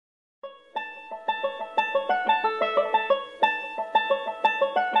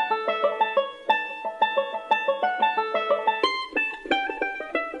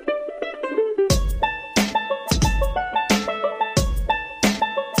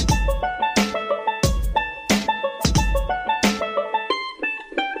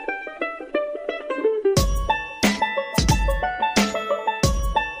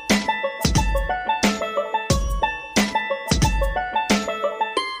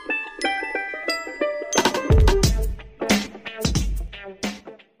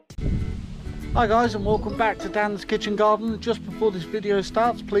Hi guys, and welcome back to Dan's Kitchen Garden. Just before this video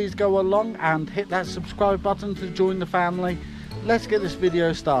starts, please go along and hit that subscribe button to join the family. Let's get this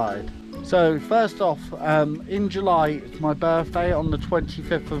video started. So first off, in July, it's my birthday on the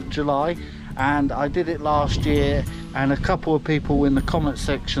 25th of July, and I did it last year, and a couple of people in the comment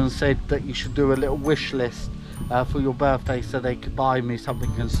section said that you should do a little wish list for your birthday so they could buy me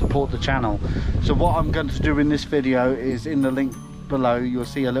something and support the channel. So what I'm going to do in this video is, in the link below you'll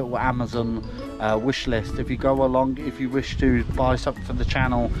see a little Amazon wish list. If you go along, if you wish to buy something for the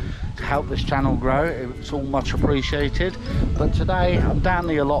channel to help this channel grow, it's all much appreciated. But today I'm down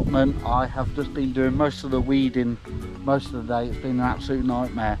the allotment. I have just been doing most of the weeding most of the day. It's been an absolute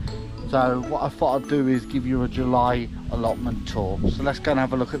nightmare. So what I thought I'd do is give you a July allotment tour. So let's go and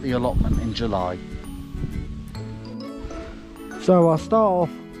have a look at the allotment in July. So I'll start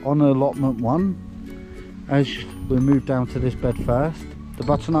off on allotment 1. As we move down to this bed first, the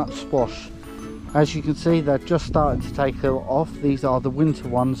butternut squash. As you can see, they're just starting to take off. These are the winter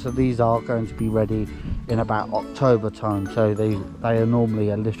ones, so these are going to be ready in about October time. So they are normally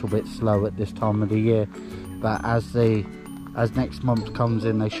a little bit slow at this time of the year, but as next month comes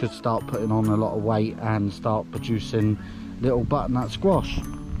in, they should start putting on a lot of weight and start producing little butternut squash.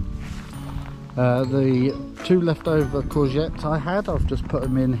 The 2 leftover courgettes I had, I've just put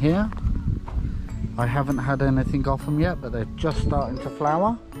them in here. I haven't had anything off them yet, but they're just starting to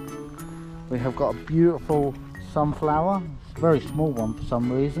flower. We have got a beautiful sunflower. It's a very small one for some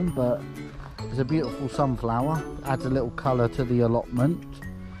reason, but it's a beautiful sunflower. Adds a little colour to the allotment.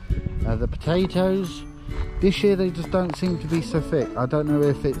 The potatoes, this year they just don't seem to be so thick. I don't know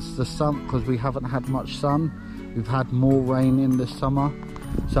if it's the sun, because we haven't had much sun. We've had more rain in this summer,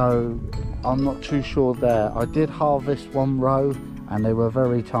 so I'm not too sure there. I did harvest 1 row and they were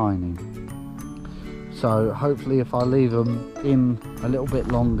very tiny. So hopefully if I leave them in a little bit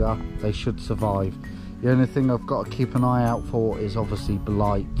longer, they should survive. The only thing I've got to keep an eye out for is obviously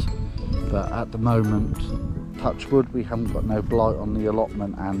blight. But at the moment, touch wood, we haven't got no blight on the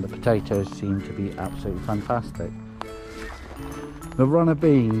allotment, and the potatoes seem to be absolutely fantastic. The runner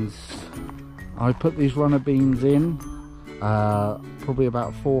beans. I put these runner beans in probably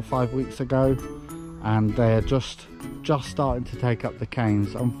about 4 or 5 weeks ago, and they're just starting to take up the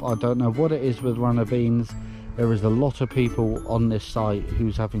canes. I don't know what it is with runner beans. There is a lot of people on this site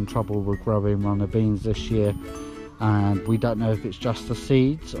who's having trouble with growing runner beans this year, and we don't know if it's just the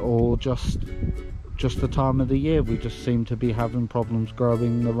seeds or just the time of the year. We just seem to be having problems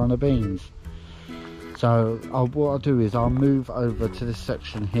growing the runner beans. So what I'll do is I'll move over to this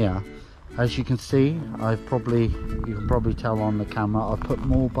section here. As you can see, you can probably tell on the camera, I've put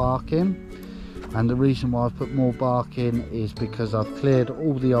more bark in. And the reason why I've put more bark in is because I've cleared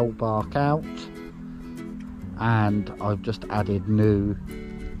all the old bark out, and I've just added new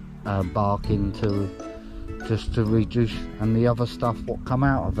bark into, just to reduce, and the other stuff what come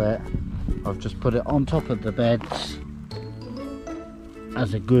out of it, I've just put it on top of the beds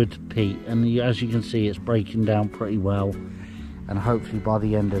as a good peat. And as you can see, it's breaking down pretty well, and hopefully by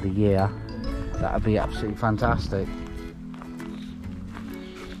the end of the year that'll be absolutely fantastic.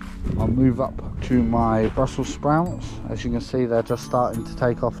 I'll move up to my Brussels sprouts. As you can see, they're just starting to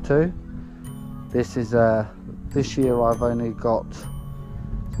take off too. This year I've only got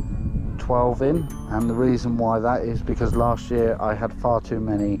 12 in, and the reason why that is because last year I had far too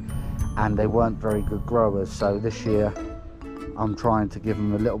many and they weren't very good growers. So this year I'm trying to give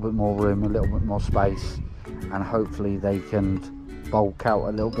them a little bit more room, a little bit more space, and hopefully they can bulk out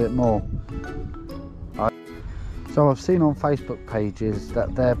a little bit more. So I've seen on Facebook pages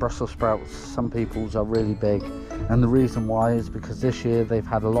that their Brussels sprouts, some people's are really big, and the reason why is because this year they've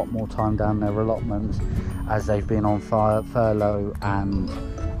had a lot more time down their allotments as they've been on furlough and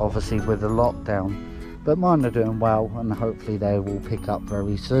obviously with the lockdown. But mine are doing well, and hopefully they will pick up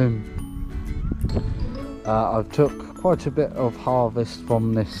very soon. I've took quite a bit of harvest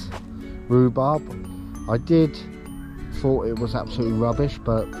from this rhubarb. I thought it was absolutely rubbish,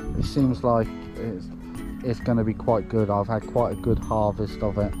 but it seems like it's going to be quite good. I've had quite a good harvest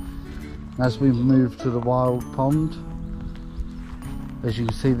of it. As we move to the wild pond, as you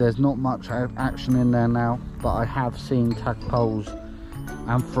can see, there's not much action in there now, but I have seen tadpoles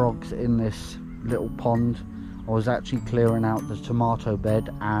and frogs in this little pond. I was actually clearing out the tomato bed,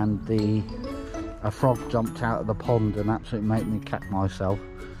 and a frog jumped out of the pond and absolutely made me cack myself.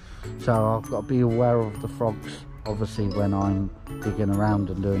 So I've got to be aware of the frogs, obviously, when I'm digging around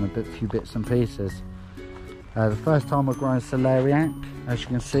and doing a few bits and pieces. The first time I've grown celeriac. As you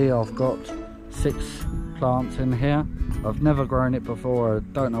can see, I've got 6 plants in here. I've never grown it before. I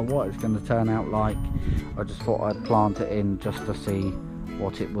don't know what it's going to turn out like. I just thought I'd plant it in just to see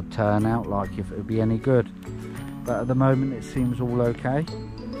what it would turn out like, if it would be any good. But at the moment it seems all okay.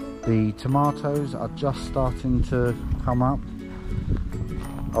 The tomatoes are just starting to come up.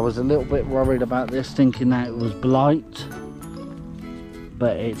 I was a little bit worried about this, thinking that it was blight,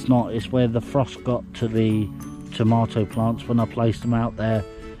 but it's not. It's where the frost got to the tomato plants when I placed them out there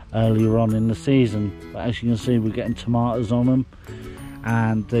earlier on in the season. But as you can see, we're getting tomatoes on them,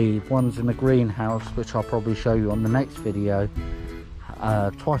 and the ones in the greenhouse, which I'll probably show you on the next video,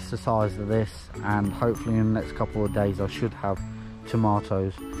 twice the size of this, and hopefully in the next couple of days I should have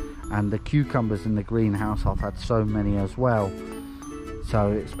tomatoes. And the cucumbers in the greenhouse, I've had so many as well,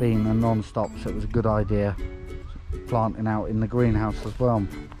 so it's been a non-stop, so it was a good idea planting out in the greenhouse as well.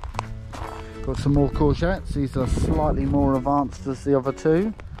 Got some more courgettes. These are slightly more advanced as the other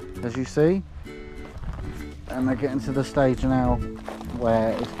two, as you see, and they're getting to the stage now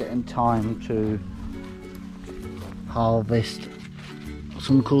where it's getting time to harvest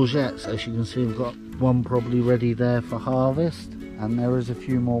some courgettes. As you can see, we've got one probably ready there for harvest, and there is a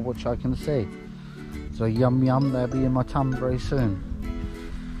few more which I can see. So yum yum, they'll be in my tum very soon.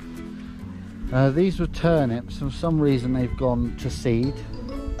 These were turnips, and for some reason they've gone to seed.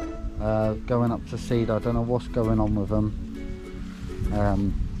 Going up to seed, I don't know what's going on with them.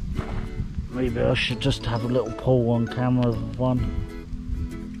 Maybe I should just have a little pull on camera of one.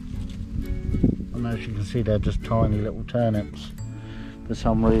 And as you can see, they're just tiny little turnips for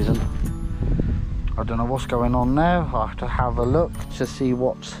some reason. I don't know what's going on there. I have to have a look to see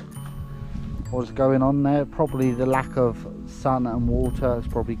what's going on there. Probably the lack of sun and water is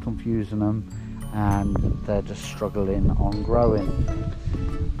probably confusing them, and they're just struggling on growing.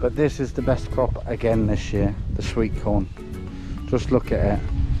 But this is the best crop again this year, the sweet corn. Just look at it,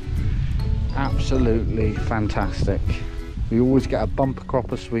 absolutely fantastic. We always get a bumper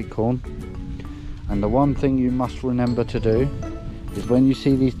crop of sweet corn, and the one thing you must remember to do is when you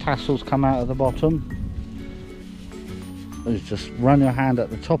see these tassels come out of the bottom, is just run your hand at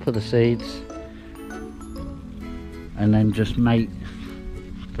the top of the seeds and then just mate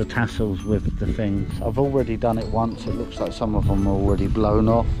the tassels with the things. I've already done it once. It looks like some of them are already blown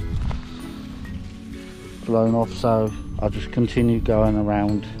off, so I'll just continue going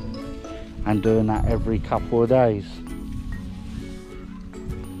around and doing that every couple of days.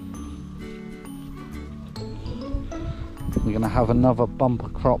 We're going to have another bumper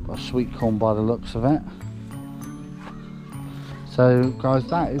crop of sweet corn by the looks of it. So guys,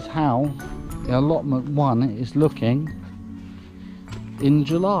 that is how the allotment 1 is looking in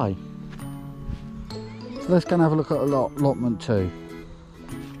July. So let's go and have a look at allotment 2.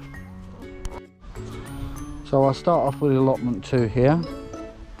 So I'll start off with allotment 2 here.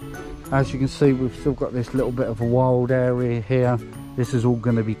 As you can see, we've still got this little bit of a wild area here. This is all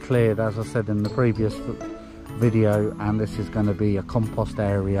going to be cleared, as I said in the previous video, and this is going to be a compost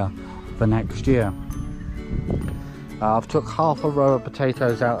area for next year. I've took half a row of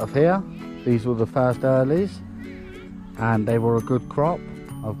potatoes out of here. These were the first earlies, and they were a good crop.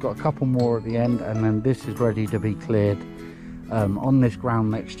 I've got a couple more at the end, and then this is ready to be cleared. On this ground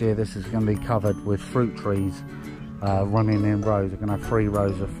next year, this is going to be covered with fruit trees running in rows. We're going to have 3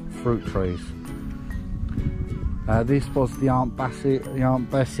 rows of fruit trees. This was the Aunt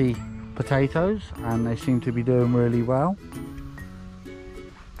Bessie potatoes, and they seem to be doing really well.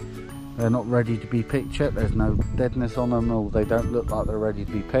 They're not ready to be picked yet. There's no deadness on them, or they don't look like they're ready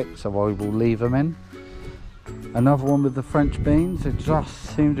to be picked, so I will leave them in. Another one with the French beans. It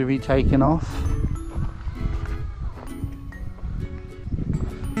just seemed to be taking off.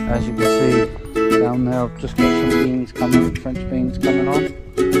 As you can see down there, I've just got some beans coming, French beans coming on.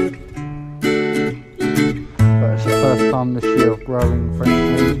 But it's the first time this year of growing French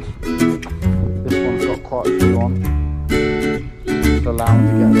beans. This one's got quite a few on. Just allowing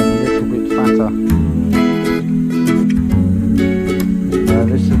to get a little bit fatter.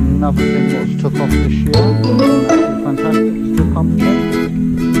 This is another thing that's took off this year. Absolutely fantastic. It's the pumpkin.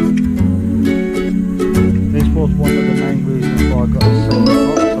 This was one of the main reasons why I got this same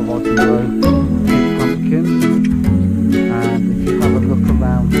crop, so I can grow big pumpkins. And if you have a look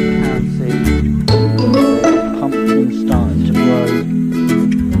around, you can see the pumpkins starting to grow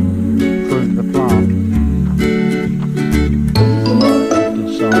through the plant. Good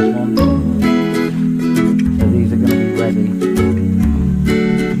size one. So these are going to be ready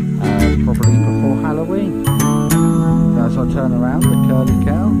probably before Halloween. As I turn around, the curly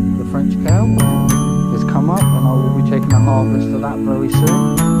cow, the French cow, has come up, and I will be taking a harvest of that very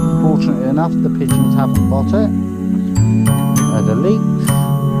soon. Fortunately enough, the pigeons haven't got it. The leeks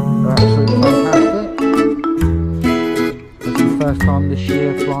are absolutely fantastic. It's the first time this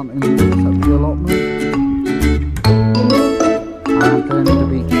year planting leeks at the allotment. And then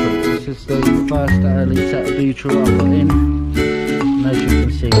early set of beetroot I put in, and as you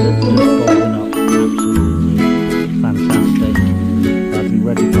can see that's just bobbing up, absolutely fantastic. They'll be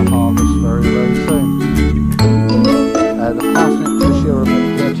ready for harvest very very soon. The parsnips this year are a bit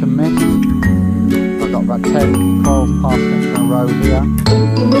hit and miss. I've got about 10, 12 parsnips in a row here, and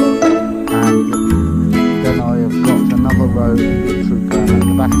then I have got another row of beetroot going at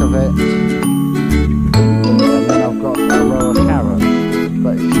the back of it, and then I've got a row of carrots.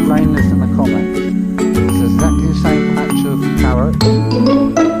 But explain this in the comments. It's exactly the same patch of carrots.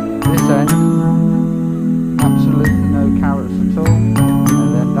 This end, absolutely no carrots at all, and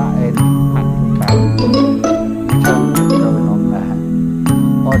then that end, patch of carrots. You tell me what's going on there.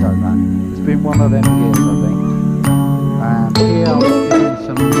 I don't know. It's been one of them years, I think. And here I was given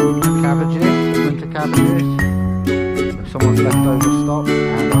some cabbages, winter cabbages. Someone's leftover stock,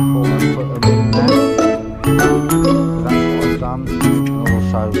 and I thought I'd put them in there. So that's what I've done.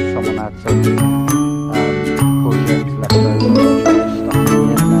 Also, someone had some courgettes left over, which I just stuck in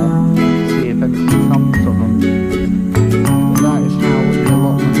there to see if anything comes of them. But that is how the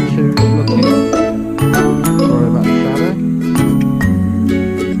allotment 2 is looking. Sorry about the shadow.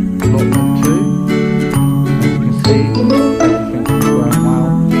 Allotment 2. As you can see, everything's growing well,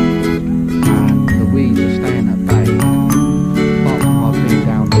 and the weeds are staying at bay. Apart from my being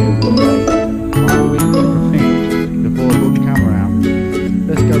down here all day, trying to weed everything before I put the camera out.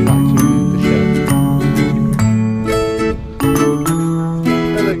 Let's go back to the shed.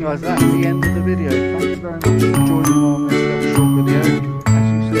 Hello guys, that's the end of the video. Thank you very much for joining me on this little short video. As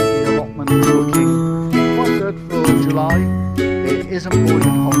you see, the allotment is looking quite good for July. It isn't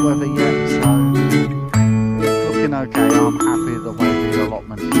boiling hot weather yet, so it's looking okay. I'm happy the way the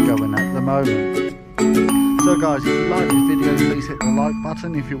allotment is going at the moment. So guys, if you like this video, please hit the like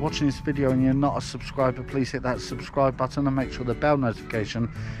button. If you're watching this video and you're not a subscriber, please hit that subscribe button and make sure the bell notification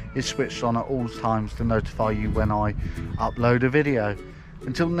is switched on at all times to notify you when I upload a video.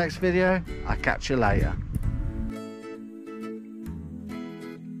 Until the next video, I'll catch you later.